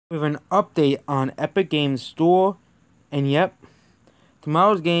with an update on Epic Games Store, and yep,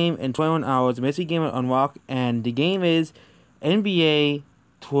 tomorrow's game in 21 hours, the mystery game will unlock, and the game is NBA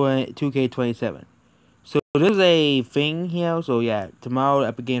 2K27. So there's a thing here, so yeah, tomorrow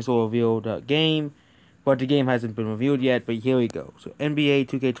Epic Games will reveal the game, but the game hasn't been revealed yet, but here we go. So NBA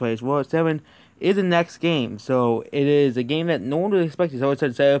 2K27 is the next game, so it is a game that no one was expecting. So it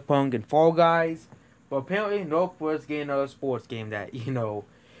said Cyberpunk and Fall Guys, but apparently North was getting another sports game that,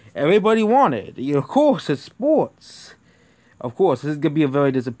 everybody wanted. Of course, it's sports. Of course, this is going to be a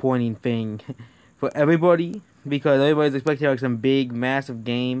very disappointing thing for everybody, because everybody's expecting like some big, massive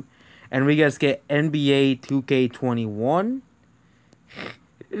game, and we just get NBA 2K21.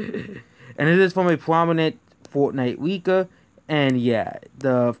 And it is from a prominent Fortnite leaker, and yeah,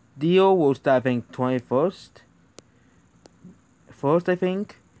 the deal will start, I think, 21st. I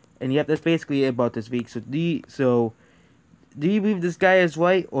think. And yep, that's basically it about this week. So do you believe this guy is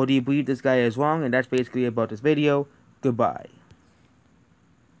right, or do you believe this guy is wrong? And that's basically about this video. Goodbye.